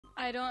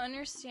I don't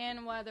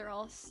understand why they're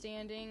all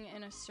standing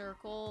in a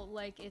circle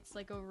like it's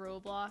like a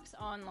Roblox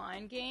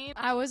online game.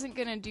 I wasn't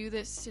gonna do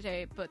this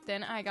today, but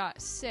then I got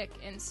sick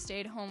and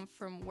stayed home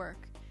from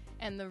work.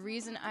 And the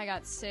reason I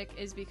got sick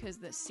is because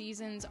the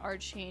seasons are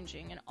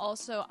changing. And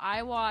also,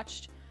 I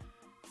watched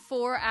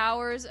 4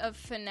 hours of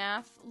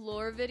FNAF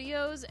lore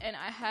videos and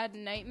I had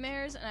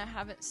nightmares and I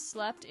haven't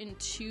slept in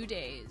 2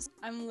 days.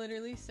 I'm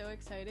literally so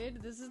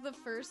excited. This is the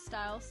first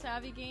Style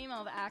Savvy game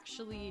I've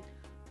actually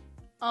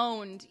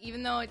owned,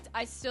 even though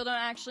I still don't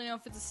actually know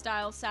if it's a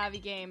Style Savvy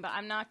game, but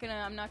I'm not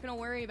gonna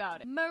worry about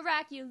it.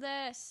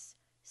 Miraculous,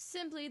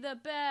 simply the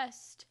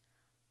best,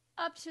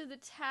 up to the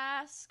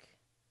task,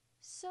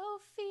 Sophia.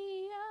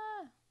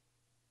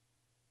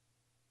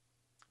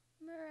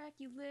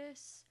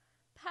 Miraculous,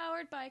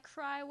 powered by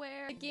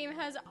Cryware. The game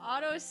has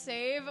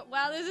autosave.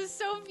 Wow, this is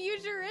so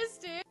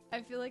futuristic.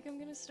 I feel like I'm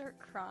gonna start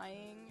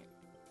crying.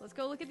 Let's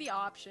go look at the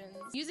options.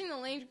 Using the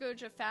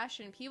language of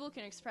fashion, people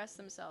can express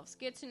themselves,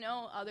 get to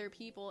know other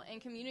people, and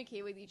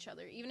communicate with each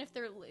other, even if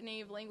their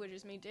native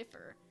languages may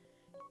differ.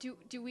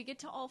 Do we get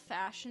to all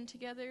fashion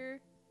together?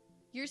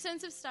 Your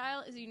sense of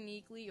style is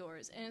uniquely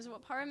yours, and is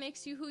what part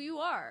makes you who you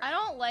are. I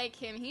don't like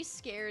him. He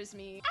scares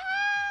me.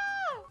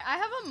 Ah! I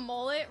have a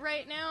mullet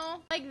right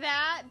now. Like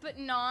that, but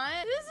not.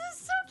 This is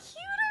so cute.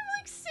 I'm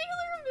like Sailor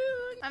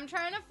Moon. I'm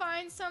trying to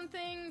find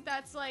something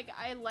that's like,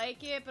 I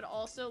like it, but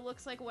also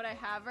looks like what I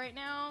have right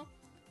now.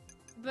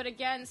 But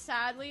again,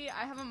 sadly,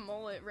 I have a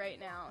mullet right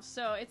now,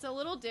 so it's a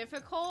little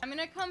difficult. I'm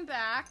gonna come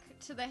back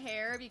to the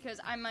hair because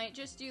I might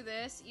just do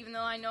this, even though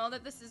I know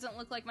that this doesn't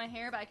look like my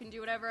hair, but I can do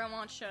whatever I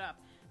want. Shut up.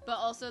 But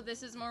also,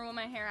 this is more what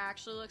my hair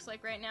actually looks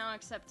like right now,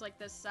 except like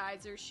the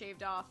sides are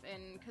shaved off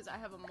and because I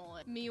have a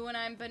mullet. Me when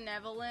I'm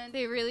benevolent.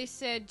 They really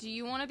said, do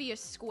you want to be a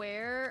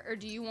square or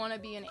do you want to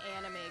be an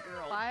anime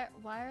girl? Why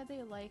are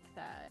they like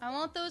that? I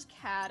want those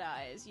cat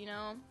eyes, you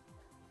know?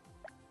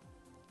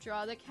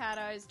 Draw the cat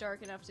eyes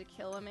dark enough to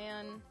kill a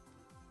man.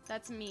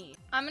 That's me.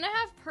 I'm gonna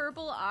have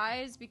purple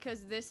eyes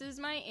because this is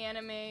my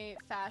anime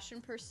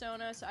fashion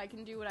persona, so I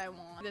can do what I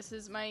want. This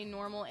is my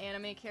normal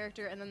anime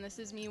character, and then this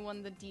is me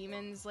when the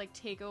demons like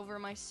take over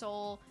my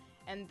soul,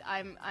 and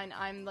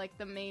I'm like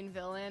the main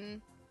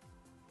villain.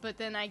 But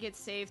then I get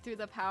saved through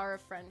the power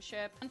of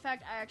friendship. In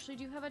fact, I actually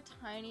do have a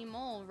tiny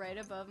mole right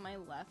above my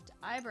left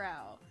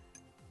eyebrow.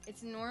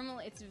 It's normal,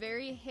 it's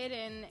very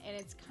hidden, and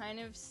it's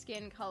kind of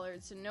skin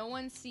colored, so no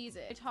one sees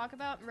it. I talk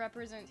about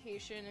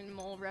representation and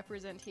mole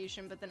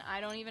representation, but then I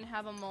don't even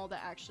have a mole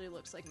that actually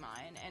looks like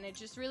mine, and it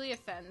just really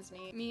offends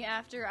me. Me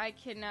after I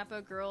kidnap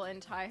a girl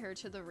and tie her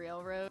to the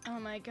railroad. Oh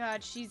my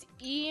god, she's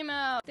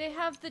emo! They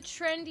have the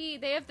trendy,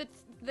 they have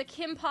the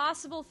Kim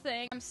Possible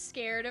thing. I'm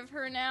scared of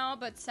her now,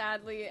 but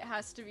sadly it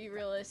has to be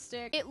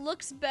realistic. It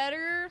looks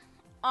better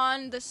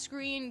on the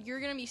screen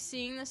you're gonna be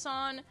seeing this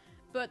on,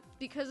 but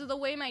because of the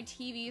way my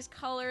TV is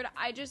colored,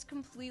 I just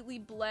completely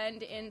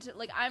blend into,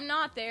 like, I'm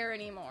not there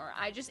anymore.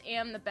 I just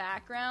am the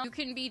background. You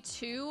can be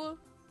two,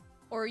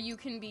 or you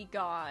can be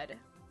God,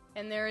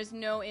 and there is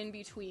no in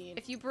between.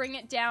 If you bring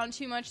it down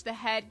too much, the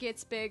head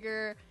gets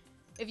bigger.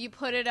 If you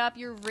put it up,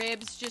 your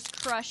ribs just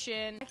crush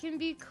in. I can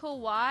be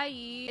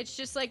kawaii. It's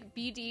just like,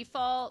 be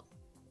default,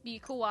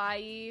 be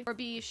kawaii, or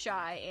be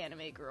shy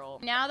anime girl.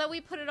 Now that we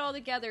put it all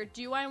together,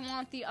 do I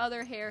want the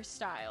other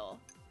hairstyle?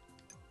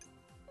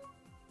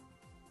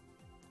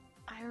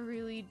 I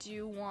really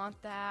do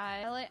want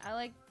that.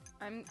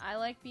 I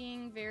like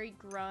being very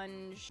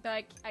grunge,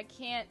 but I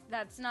can't,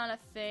 that's not a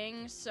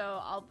thing,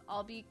 so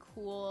I'll be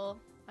cool,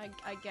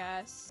 I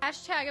guess.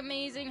 Hashtag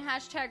amazing,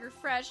 hashtag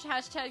refreshed,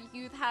 hashtag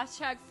youth,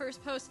 hashtag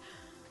first post.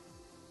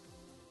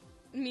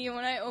 Me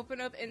when I open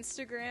up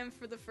Instagram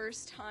for the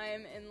first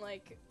time in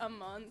like a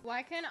month.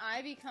 Why can't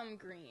I become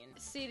green?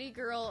 City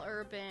girl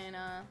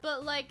urbana.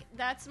 But like,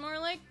 that's more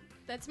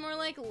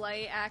like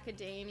light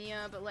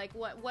academia, but like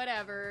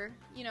whatever,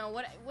 you know,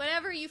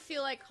 whatever you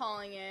feel like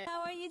calling it.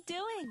 How are you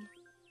doing?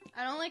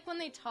 I don't like when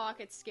they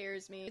talk, it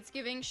scares me. It's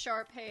giving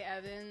Sharpay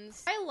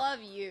Evans. I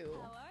love you.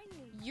 How are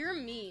you? You're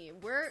me.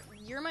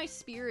 You're my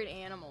spirit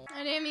animal.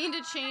 I didn't mean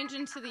to change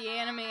into the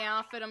anime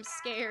outfit, I'm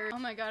scared. Oh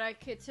my god, I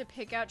get to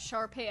pick out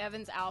Sharpay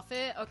Evans'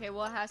 outfit? Okay,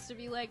 well it has to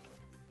be like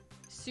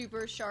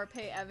super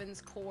Sharpay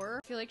Evans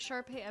core. I feel like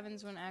Sharpay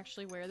Evans wouldn't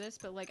actually wear this,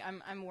 but like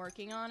I'm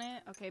working on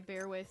it. Okay,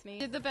 bear with me.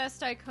 Did the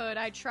best I could.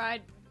 I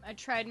tried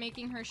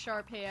making her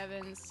Sharpay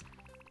Evans.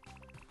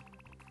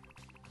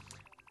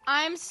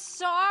 I'm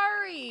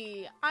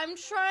sorry. I'm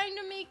trying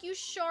to make you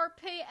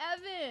Sharpay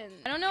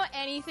Evans. I don't know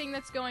anything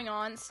that's going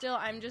on still.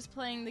 I'm just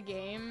playing the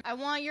game. I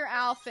want your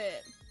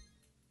outfit.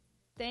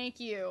 Thank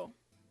you.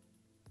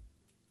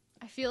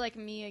 I feel like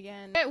me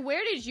again. Hey,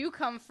 where did you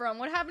come from?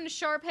 What happened to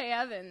Sharpay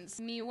Evans?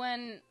 Me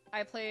when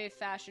I play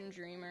Fashion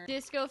Dreamer.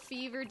 Disco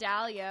Fever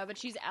Dahlia, but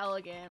she's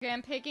elegant. Okay,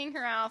 I'm picking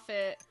her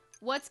outfit.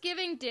 What's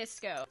giving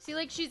disco? See,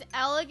 like, she's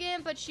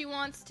elegant, but she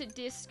wants to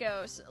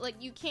disco. So, like,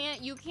 you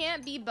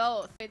can't be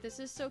both. Wait, this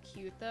is so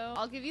cute, though.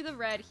 I'll give you the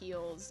red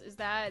heels. Does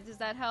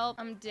that help?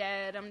 I'm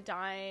dead. I'm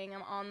dying.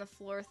 I'm on the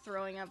floor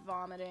throwing up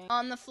vomiting.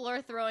 On the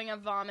floor throwing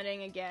up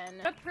vomiting again.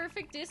 What a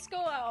perfect disco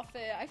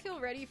outfit. I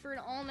feel ready for an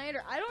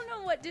all-nighter. I don't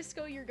know what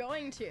disco you're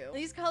going to.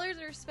 These colors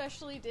are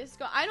especially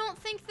disco. I don't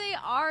think they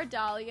are,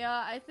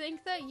 Dahlia. I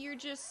think that you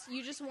just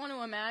want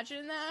to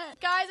imagine that.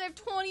 Guys, I have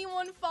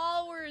 21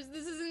 followers.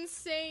 This is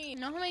insane. You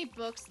know how many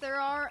books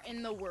there are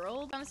in the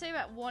world? I'm gonna say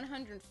about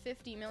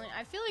 150 million.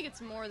 I feel like it's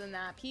more than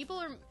that. People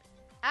are,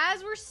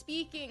 as we're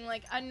speaking,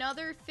 like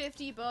another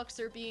 50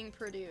 books are being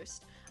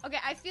produced. Okay,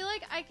 I feel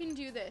like I can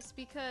do this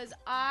because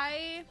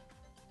I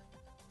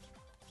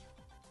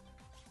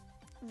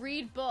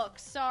read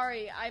books.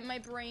 Sorry, my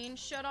brain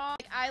shut off.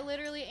 Like, I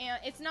literally am.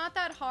 It's not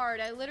that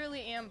hard. I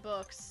literally am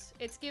books.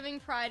 It's giving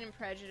Pride and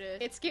Prejudice.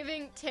 It's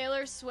giving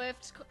Taylor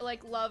Swift,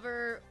 like,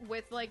 lover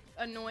with, like,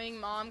 annoying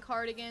mom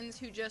cardigans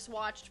who just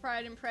watched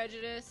Pride and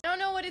Prejudice. I don't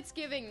know what it's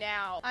giving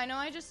now. I know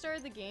I just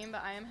started the game,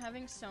 but I am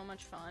having so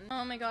much fun.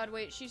 Oh my god,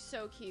 wait, she's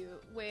so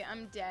cute. Wait,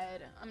 I'm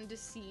dead. I'm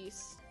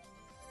deceased.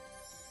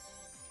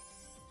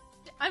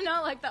 I'm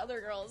not like the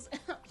other girls.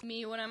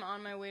 Me when I'm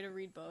on my way to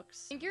read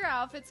books. I think your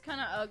outfit's kind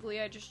of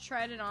ugly. I just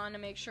tried it on to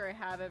make sure I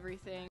have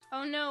everything.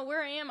 Oh no,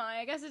 where am I?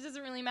 I guess it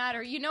doesn't really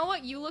matter. You know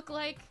what you look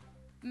like,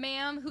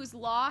 ma'am, who's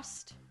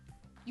lost?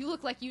 You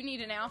look like you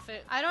need an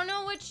outfit. I don't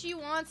know what she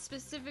wants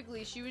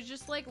specifically. She was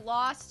just like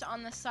lost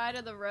on the side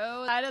of the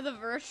road, side of the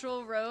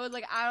virtual road.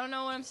 Like, I don't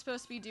know what I'm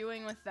supposed to be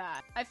doing with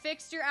that. I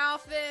fixed your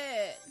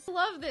outfit. I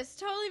love this.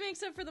 Totally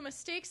makes up for the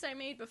mistakes I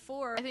made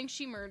before. I think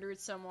she murdered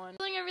someone.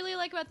 The thing I really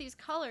like about these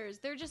colors,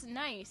 they're just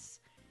nice.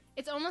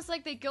 It's almost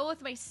like they go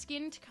with my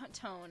skin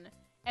tone.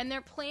 And they're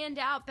planned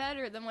out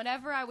better than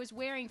whatever I was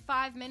wearing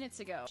 5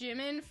 minutes ago.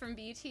 Jimin from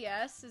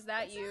BTS, is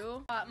that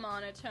you? Hot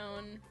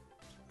monotone.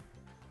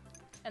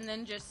 And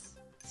then just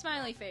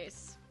smiley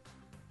face.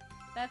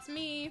 That's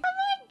me.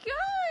 Oh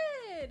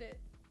my god!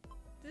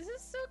 This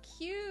is so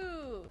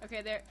cute.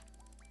 Okay, there.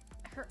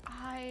 Her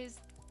eyes.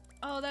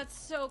 Oh, that's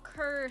so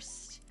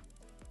cursed.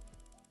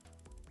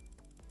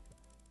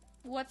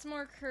 What's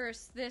more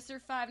cursed, this or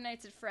Five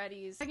Nights at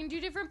Freddy's? I can do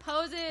different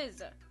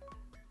poses.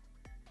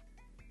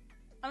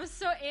 I'm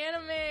so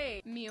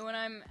anime. Me when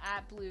I'm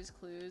at Blue's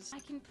Clues. I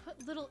can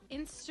put little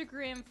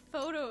Instagram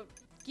photo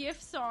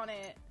gifs on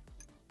it.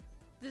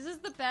 This is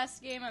the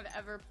best game I've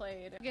ever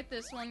played. I get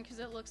this one because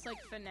it looks like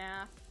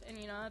FNAF, and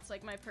you know, that's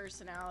like my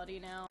personality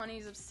now.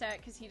 Honey's upset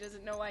because he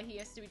doesn't know why he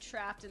has to be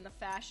trapped in the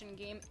fashion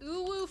game.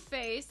 Uwu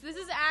face. This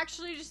is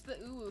actually just the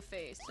uwu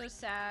face. So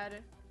sad.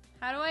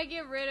 How do I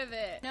get rid of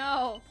it?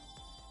 No.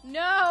 No,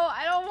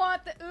 I don't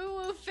want the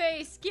uwu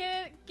face.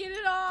 Get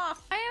it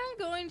off. I am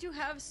going to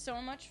have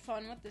so much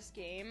fun with this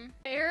game.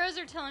 The arrows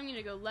are telling me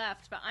to go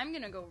left, but I'm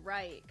gonna go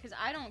right because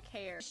I don't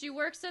care. She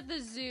works at the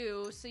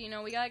zoo, so you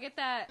know we gotta get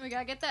that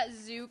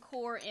zoo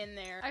core in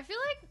there. I feel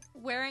like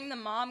wearing the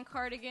mom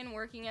cardigan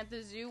working at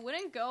the zoo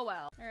wouldn't go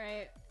well. All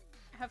right,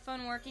 have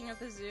fun working at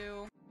the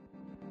zoo.